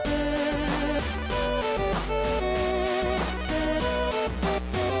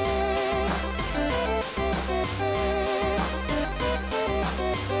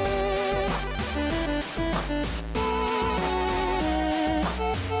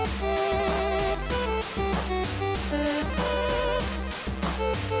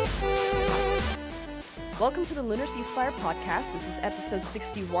Welcome to the Lunar Ceasefire podcast. This is episode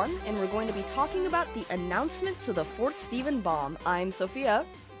 61, and we're going to be talking about the announcement to the fourth Steven bomb. I'm Sophia.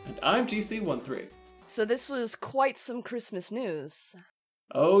 And I'm GC13. So this was quite some Christmas news.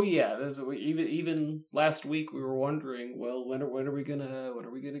 Oh yeah, even last week we were wondering, well, when are we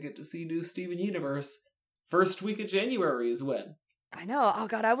gonna get to see new Steven Universe? First week of January is when. I know. Oh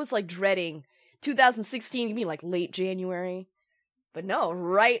god, I was like dreading 2016. You mean like late January? But no,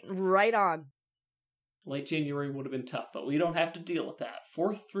 right on. Late January would have been tough, but we don't have to deal with that.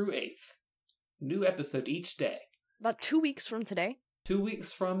 4th through 8th. New episode each day. About 2 weeks from today. 2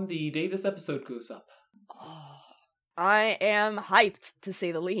 weeks from the day this episode goes up. Oh, I am hyped, to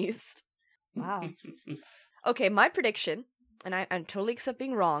say the least. Wow. Okay, my prediction, and I'm totally accept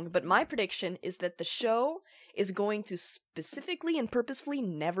being wrong, but my prediction is that the show is going to specifically and purposefully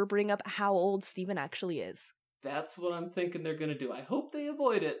never bring up how old Steven actually is. That's what I'm thinking they're gonna do. I hope they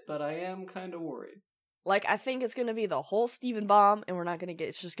avoid it, but I am kind of worried. Like, I think it's gonna be the whole Steven bomb, and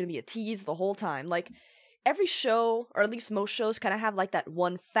it's just gonna be a tease the whole time. Like, every show, or at least most shows, kind of have, like, that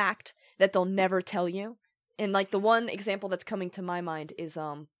one fact that they'll never tell you. And, like, the one example that's coming to my mind is,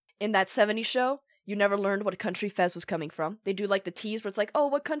 in that 70s show, you never learned what country Fez was coming from. They do, like, the tease where it's like, oh,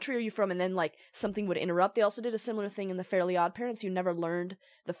 what country are you from? And then, like, something would interrupt. They also did a similar thing in The Fairly Odd Parents. You never learned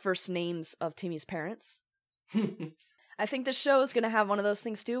the first names of Timmy's parents. I think the show is going to have one of those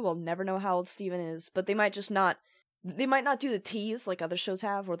things too. We'll never know how old Steven is, but they might not do the tease like other shows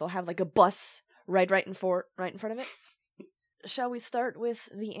have, where they'll have like a bus right in front of it. Shall we start with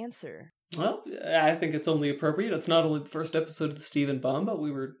the answer? Well, I think it's only appropriate. It's not only the first episode of the Steven bomb, but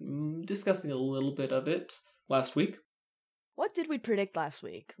we were discussing a little bit of it last week. What did we predict last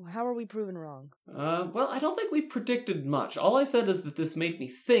week? How are we proven wrong? Well, I don't think we predicted much. All I said is that this made me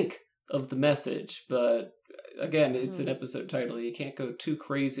think of the message, but again, it's an episode title. You can't go too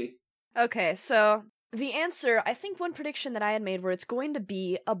crazy. Okay, so the answer, I think one prediction that I had made where it's going to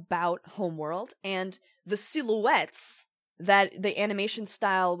be about Homeworld and the silhouettes that the animation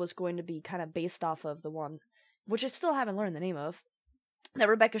style was going to be kind of based off of, the one, which I still haven't learned the name of, that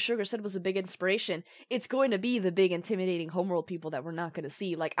Rebecca Sugar said was a big inspiration. It's going to be the big intimidating Homeworld people that we're not going to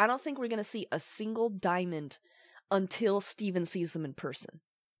see. Like, I don't think we're going to see a single diamond until Steven sees them in person.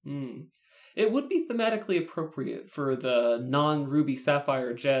 It would be thematically appropriate for the non-ruby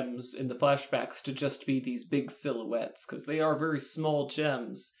sapphire gems in the flashbacks to just be these big silhouettes, because they are very small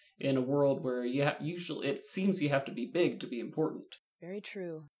gems in a world where usually it seems you have to be big to be important. Very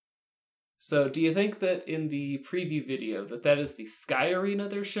true. So do you think that in the preview video that is the Sky Arena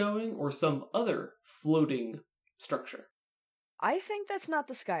they're showing, or some other floating structure? I think that's not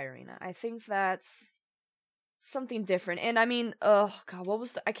the Sky Arena. I think that's something different. And I mean, oh god, what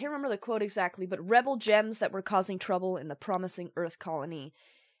was I can't remember the quote exactly, but rebel gems that were causing trouble in the promising Earth colony.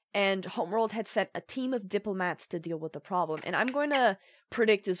 And Homeworld had sent a team of diplomats to deal with the problem. And I'm going to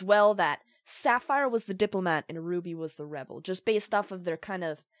predict as well that Sapphire was the diplomat and Ruby was the rebel. Just based off of their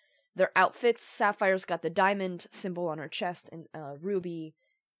outfits. Sapphire's got the diamond symbol on her chest, and Ruby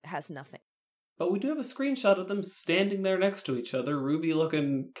has nothing. But we do have a screenshot of them standing there next to each other, Ruby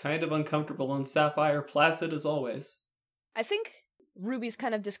looking kind of uncomfortable and Sapphire placid as always. I think Ruby's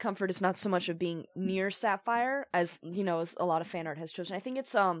kind of discomfort is not so much of being near Sapphire as, as a lot of fan art has chosen. I think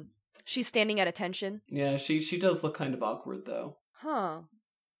it's, she's standing at attention. Yeah, she does look kind of awkward, though. Huh.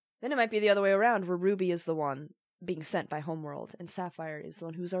 Then it might be the other way around, where Ruby is the one being sent by Homeworld, and Sapphire is the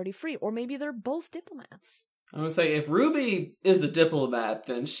one who's already free. Or maybe they're both diplomats. I would say, if Ruby is a diplomat,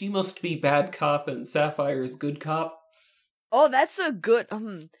 then she must be bad cop and Sapphire's good cop. Oh, that's a good...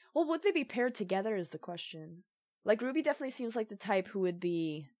 Well, would they be paired together is the question. Like, Ruby definitely seems like the type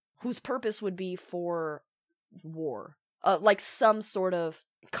whose purpose would be for war. Like some sort of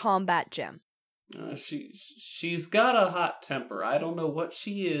combat gem. She's got a hot temper. I don't know what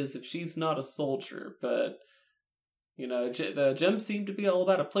she is if she's not a soldier, but... the gems seem to be all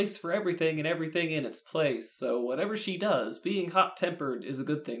about a place for everything and everything in its place, so whatever she does, being hot-tempered is a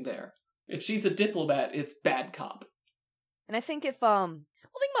good thing there. If she's a diplomat, it's bad cop. And I think if, think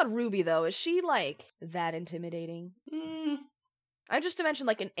about Ruby, though. Is she, that intimidating? I just mentioned,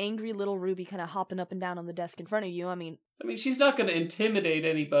 an angry little Ruby kind of hopping up and down on the desk in front of you. I mean, she's not going to intimidate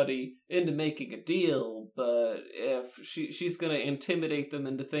anybody into making a deal, but if she's going to intimidate them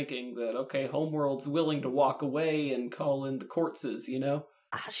into thinking that, okay, Homeworld's willing to walk away and call in the Corpses,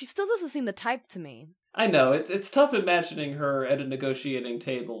 She still doesn't seem the type to me. I know, it's tough imagining her at a negotiating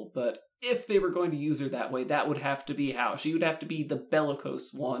table, but if they were going to use her that way, that would have to be how. She would have to be the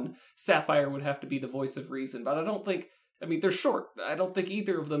bellicose one. Sapphire would have to be the voice of reason, but I don't think... they're short. I don't think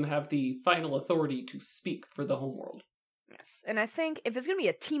either of them have the final authority to speak for the Homeworld. Yes. And I think if it's going to be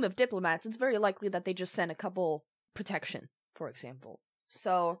a team of diplomats, it's very likely that they just send a couple protection, for example.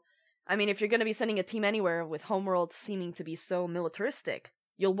 So, I mean, if you're going to be sending a team anywhere with Homeworld seeming to be so militaristic,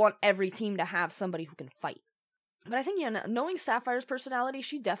 you'll want every team to have somebody who can fight. But I think, yeah, knowing Sapphire's personality,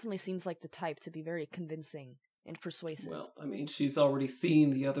 she definitely seems like the type to be very convincing and persuasive. Well, I mean, she's already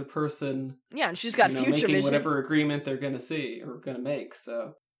seen the other person. Yeah, and she's got future making vision. Whatever agreement they're going to see or going to make.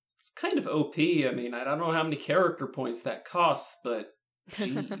 So it's kind of OP. I mean, I don't know how many character points that costs, but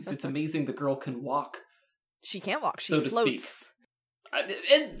jeez, it's amazing the girl can walk. She can't walk. She so floats.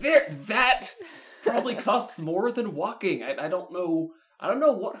 And that probably costs more than walking. I don't know. I don't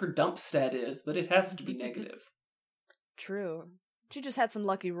know what her dump stat is, but it has to be negative. True. She just had some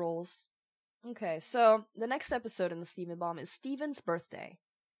lucky rolls. Okay, so the next episode in the Steven Bomb is Steven's birthday.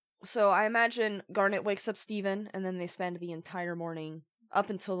 So I imagine Garnet wakes up Steven, and then they spend the entire morning,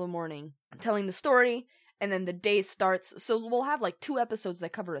 up until the morning, telling the story, and then the day starts. So we'll have like 2 episodes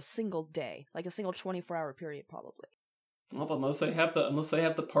that cover a single day, like a single 24-hour period, probably. Well, unless they have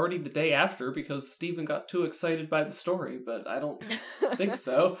the party the day after, because Steven got too excited by the story, but I don't think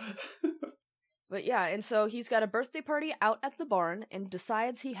so. But yeah, and so he's got a birthday party out at the barn and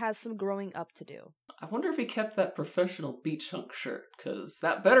decides he has some growing up to do. I wonder if he kept that professional beach hunk shirt, because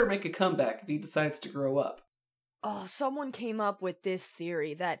that better make a comeback if he decides to grow up. Oh, someone came up with this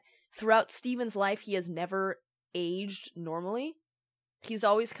theory that throughout Steven's life he has never aged normally. He's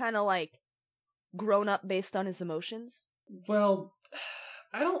always kind of like grown up based on his emotions. Well,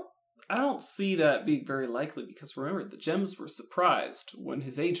 I don't see that being very likely, because remember, the gems were surprised when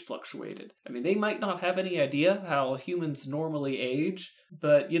his age fluctuated. I mean, they might not have any idea how humans normally age,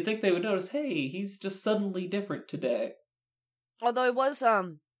 but you'd think they would notice, hey, he's just suddenly different today. Although it was,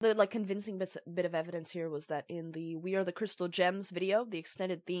 the convincing bit of evidence here was that in the We Are the Crystal Gems video, the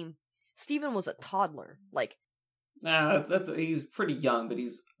extended theme, Steven was a toddler. He's pretty young, but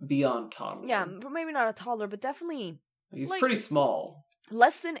he's beyond toddler. Yeah, maybe not a toddler, but definitely... He's pretty small.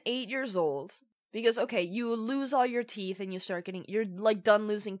 Less than 8 years old. Because, okay, you lose all your teeth and you're, done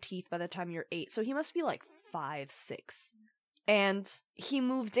losing teeth by the time you're 8. So he must be, 5, 6. And he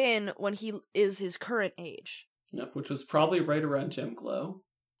moved in when he is his current age. Yep, which was probably right around Gem Glow.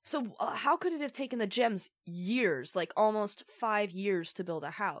 So how could it have taken the gems years, almost 5 years to build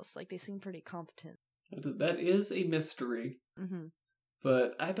a house? They seem pretty competent. That is a mystery. Mm-hmm.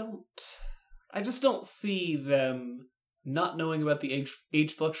 But I just don't see them not knowing about the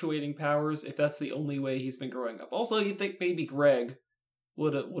age fluctuating powers if that's the only way he's been growing up. Also, you'd think maybe Greg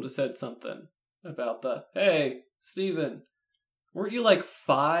would have said something about hey, Steven, weren't you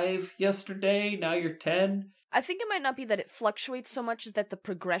 5 yesterday? Now you're 10? I think it might not be that it fluctuates so much as that the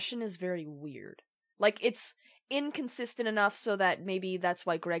progression is very weird. It's inconsistent enough so that maybe that's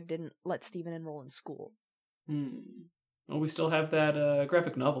why Greg didn't let Steven enroll in school. Well, we still have that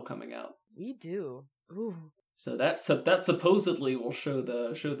graphic novel coming out. We do. Ooh. So that supposedly will show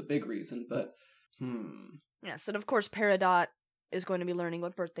the big reason, but Yes, and of course Peridot is going to be learning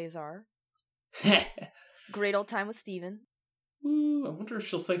what birthdays are. Great old time with Steven. Ooh, I wonder if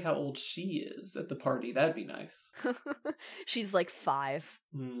she'll say how old she is at the party. That'd be nice. She's 5.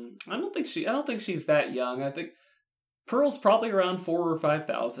 I don't think she's that young. I think Pearl's probably around 4,000 or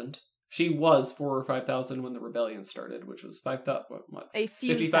 5,000. She was 4,000 or 5,000 when the rebellion started, which was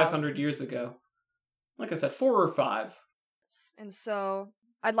 5,500 years ago. Like I said, 4 or 5. And so,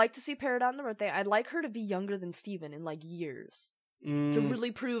 I'd like to see Peridot on the birthday. I'd like her to be younger than Steven in years. To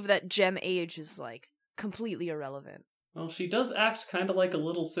really prove that gem age is completely irrelevant. Well, she does act kind of like a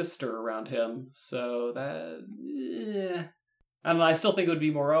little sister around him, so that... I don't know, I still think it would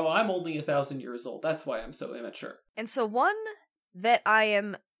be more, I'm only 1,000 years old, that's why I'm so immature. And so one that I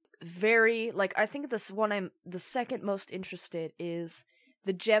am very, I think this one I'm the second most interested is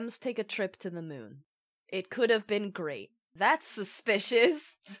the gems take a trip to the moon. It could have been great. That's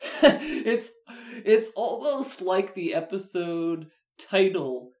suspicious. It's almost like the episode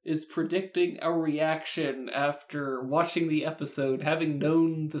title is predicting our reaction after watching the episode, having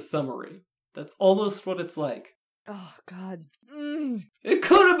known the summary. That's almost what it's like. Oh, God. It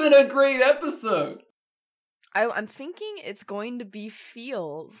could have been a great episode! I'm thinking it's going to be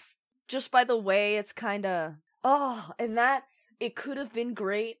feels. Just by the way it's kinda... Oh, and that, it could have been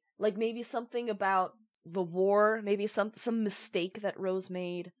great. Maybe something about the war, maybe some mistake that Rose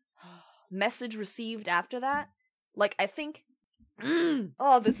made. Message received after that. I think...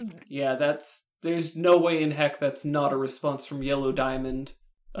 Oh, this... Yeah, there's no way in heck that's not a response from Yellow Diamond.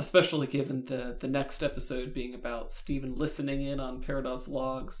 Especially given the next episode being about Steven listening in on Peridot's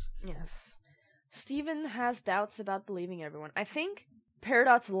logs. Yes. Steven has doubts about believing everyone. I think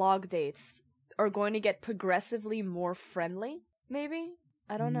Peridot's log dates are going to get progressively more friendly, maybe?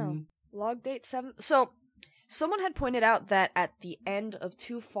 I don't know. Log date 7. So, someone had pointed out that at the end of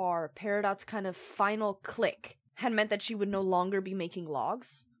Too Far, Peridot's kind of final click had meant that she would no longer be making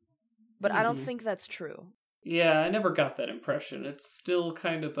logs. But I don't think that's true. Yeah, I never got that impression. It's still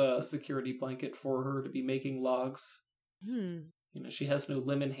kind of a security blanket for her to be making logs. You know, she has no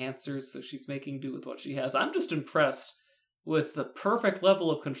limb enhancers, so she's making do with what she has. I'm just impressed with the perfect level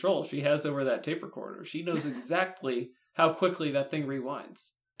of control she has over that tape recorder. She knows exactly how quickly that thing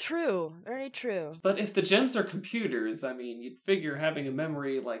rewinds. True, very true. But if the gems are computers, I mean, you'd figure having a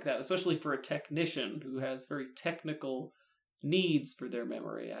memory like that, especially for a technician who has very technical needs for their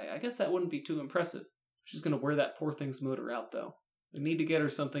memory, I guess that wouldn't be too impressive. She's going to wear that poor thing's motor out, though. They need to get her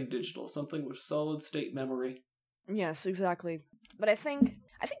something digital, something with solid state memory. Yes, exactly. But I think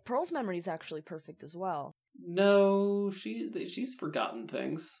Pearl's memory is actually perfect as well. No, she's forgotten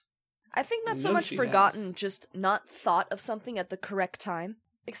things. I think not so much forgotten, just not thought of something at the correct time,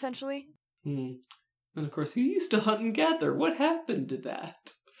 essentially. And of course, you used to hunt and gather. What happened to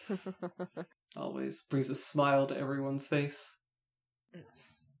that? Always brings a smile to everyone's face.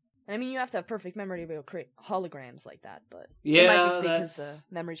 Yes. I mean, you have to have perfect memory to be able to create holograms like that, but yeah, it might just be because the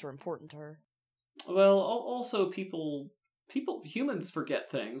memories were important to her. Well, also humans forget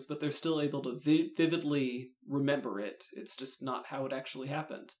things, but they're still able to vividly remember it. It's just not how it actually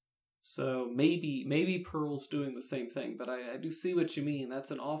happened. So maybe Pearl's doing the same thing, but I do see what you mean.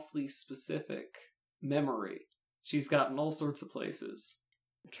 That's an awfully specific memory. She's gotten all sorts of places.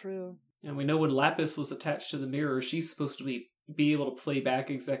 True. And we know when Lapis was attached to the mirror, she's supposed to be able to play back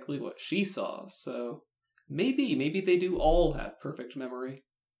exactly what she saw. So maybe they do all have perfect memory.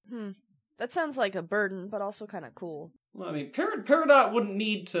 That sounds like a burden, but also kind of cool. Well, I mean, Peridot wouldn't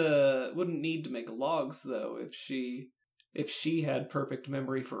need to make logs though if she had perfect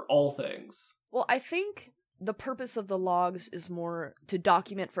memory for all things. Well, I think the purpose of the logs is more to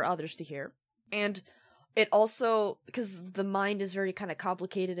document for others to hear, and it also, because the mind is very kind of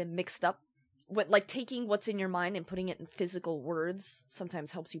complicated and mixed up, like taking what's in your mind and putting it in physical words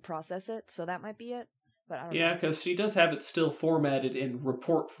sometimes helps you process it. So that might be it. But I don't know. Yeah, because she does have it still formatted in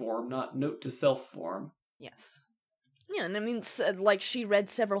report form, not note to self form. Yes. Yeah, and I mean, like, she read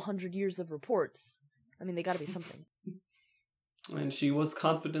several hundred years of reports. I mean, they gotta be something. And she was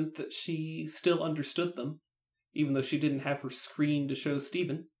confident that she still understood them, even though she didn't have her screen to show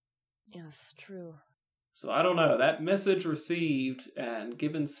Steven. Yes, true. So I don't know, that message received and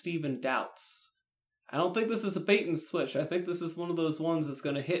given Steven doubts. I don't think this is a bait and switch. I think this is one of those ones that's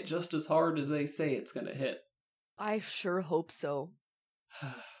going to hit just as hard as they say it's going to hit. I sure hope so.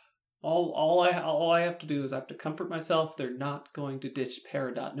 All I have to do is I have to comfort myself. They're not going to ditch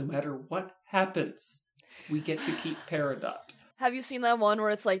Peridot no matter what happens. We get to keep Peridot. Have you seen that one where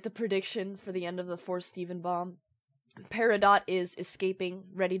it's like the prediction for the end of the fourth Steven bomb? Peridot is escaping,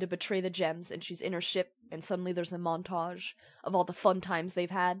 ready to betray the gems, and she's in her ship, and suddenly there's a montage of all the fun times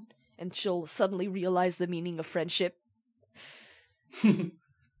they've had, and she'll suddenly realize the meaning of friendship. And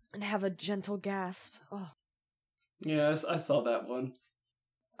have a gentle gasp. Oh. Yes, I saw that one.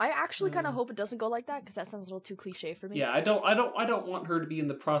 I actually kind of hope it doesn't go like that, because that sounds a little too cliche for me. Yeah, I don't want her to be in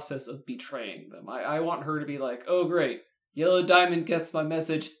the process of betraying them. I want her to be like, oh great, Yellow Diamond gets my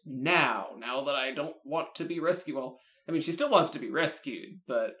message now that I don't want to be rescued. Well, I mean, she still wants to be rescued,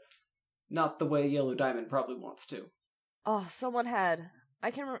 but not the way Yellow Diamond probably wants to. Oh, someone had... I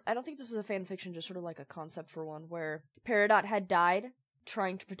don't think this was a fan fiction, just sort of like a concept for one, where Peridot had died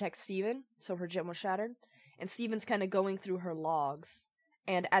trying to protect Steven, so her gem was shattered, and Steven's kind of going through her logs,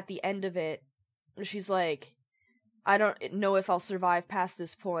 and at the end of it, she's like, I don't know if I'll survive past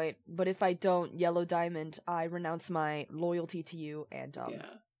this point, but if I don't, Yellow Diamond, I renounce my loyalty to you, and Yeah,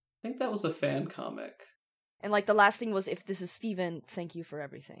 I think that was a fan comic. And like the last thing was, if this is Steven, thank you for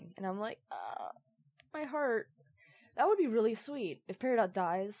everything. And I'm like, my heart. That would be really sweet if Peridot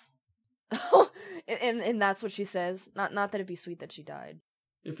dies. and that's what she says. Not that it'd be sweet that she died.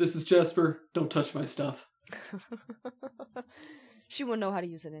 If this is Jasper, don't touch my stuff. She wouldn't know how to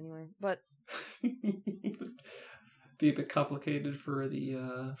use it anyway, but be a bit complicated for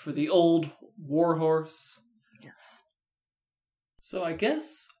the old warhorse. Yes. So I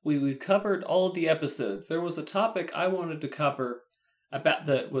guess we've covered all of the episodes. There was a topic I wanted to cover about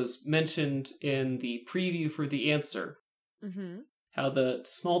that was mentioned in the preview for The Answer. Mm-hmm. How the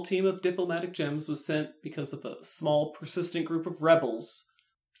small team of diplomatic gems was sent because of a small, persistent group of rebels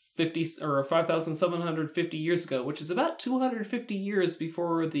 5,750 years ago, which is about 250 years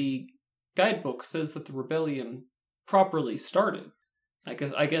before the guidebook says that the rebellion properly started. I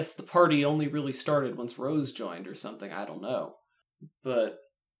guess the party only really started once Rose joined or something, I don't know. But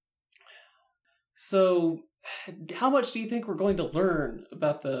So, how much do you think we're going to learn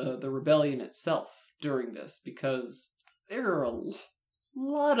about the rebellion itself during this? Because there are a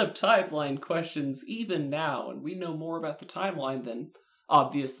lot of timeline questions even now, and we know more about the timeline than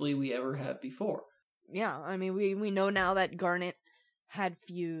obviously we ever have before. Yeah, I mean, we know now that Garnet had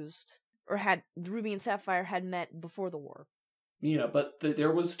fused, or had Ruby and Sapphire had met before the war. You know, but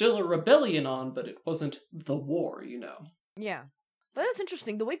there was still a rebellion on, but it wasn't the war, you know. Yeah. But that's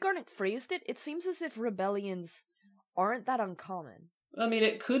interesting. The way Garnet phrased it, it seems as if rebellions aren't that uncommon. I mean,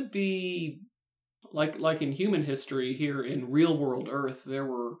 it could be like in human history here in real-world Earth, there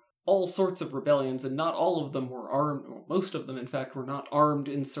were all sorts of rebellions, and not all of them were armed, or most of them, in fact, were not armed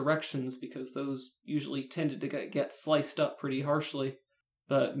insurrections, because those usually tended to get sliced up pretty harshly.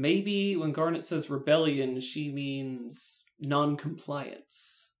 But maybe when Garnet says rebellion, she means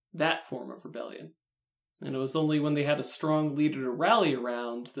non-compliance. That form of rebellion. And it was only when they had a strong leader to rally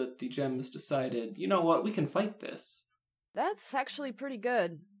around that the Gems decided, you know what, we can fight this. That's actually pretty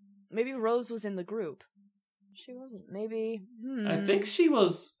good. Maybe Rose was in the group. She wasn't. Maybe. I think she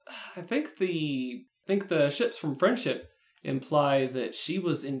was. I think the ships from Friendship imply that she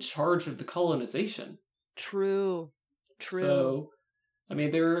was in charge of the colonization. True. So, I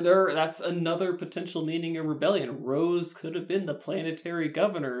mean, there. That's another potential meaning of rebellion. Rose could have been the planetary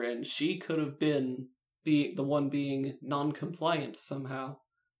governor, and she could have been the one being non-compliant somehow.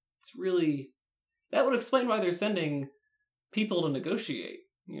 It's really, that would explain why they're sending people to negotiate.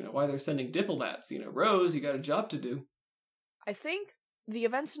 You know, why they're sending diplomats. You know, Rose, you got a job to do. I think the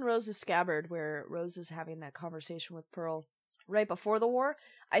events in Rose's Scabbard, where Rose is having that conversation with Pearl right before the war,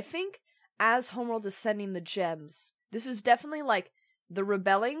 I think as Homeworld is sending the gems, this is definitely like the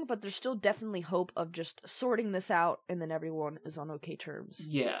rebelling, but there's still definitely hope of just sorting this out, and then everyone is on okay terms.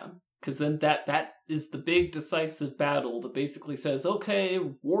 Yeah, because then that is the big decisive battle that basically says, okay,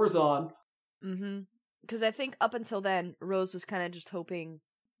 war's on. Mm-hmm. Because I think up until then, Rose was kind of just hoping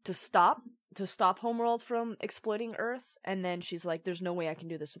to stop Homeworld from exploiting Earth, and then she's like, there's no way I can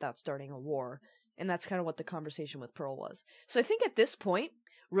do this without starting a war. And that's kind of what the conversation with Pearl was. So I think at this point,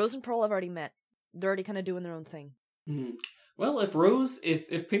 Rose and Pearl have already met. They're already kind of doing their own thing. Mm-hmm. Well,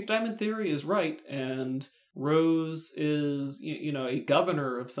 if Pink Diamond Theory is right, and Rose is, you know, a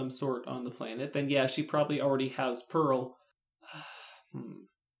governor of some sort on the planet, then yeah, she probably already has Pearl.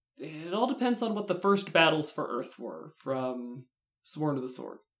 It all depends on what the first battles for Earth were from Sworn to the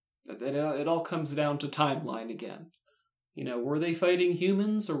Sword. It all comes down to timeline again. You know, were they fighting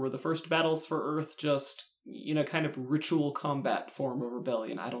humans, or were the first battles for Earth just, you know, kind of ritual combat form of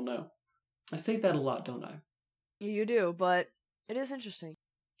rebellion? I don't know. I say that a lot, don't I? You do, but it is interesting.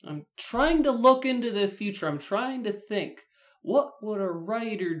 I'm trying to look into the future. I'm trying to think, what would a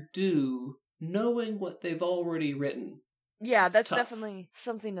writer do knowing what they've already written? Yeah, It's that's tough. definitely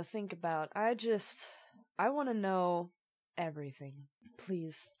something to think about. I want to know everything.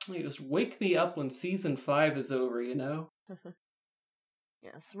 Please. You just wake me up when season 5 is over, you know?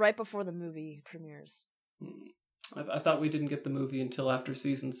 Yes, right before the movie premieres. I thought we didn't get the movie until after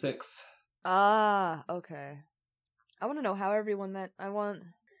season 6. Ah, okay. I want to know how everyone met. I want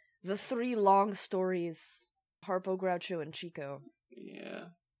the 3 long stories. Harpo, Groucho, and Chico. Yeah.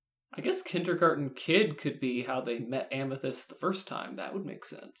 I guess Kindergarten Kid could be how they met Amethyst the first time. That would make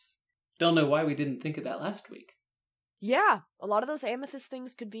sense. Don't know why we didn't think of that last week. Yeah, a lot of those Amethyst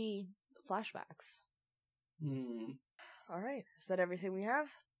things could be flashbacks. Alright, is that everything we have?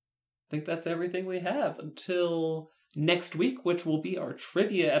 I think that's everything we have until next week, which will be our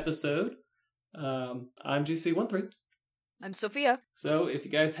trivia episode. I'm GC13. I'm Sophia. So if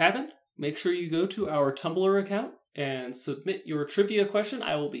you guys haven't, make sure you go to our Tumblr account and submit your trivia question.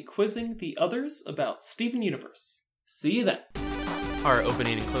 I will be quizzing the others about Steven Universe. See you then. Our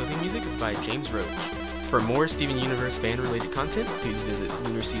opening and closing music is by James Roach. For more Steven Universe fan-related content, please visit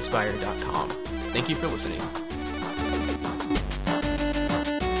lunarseaspire.com. Thank you for listening.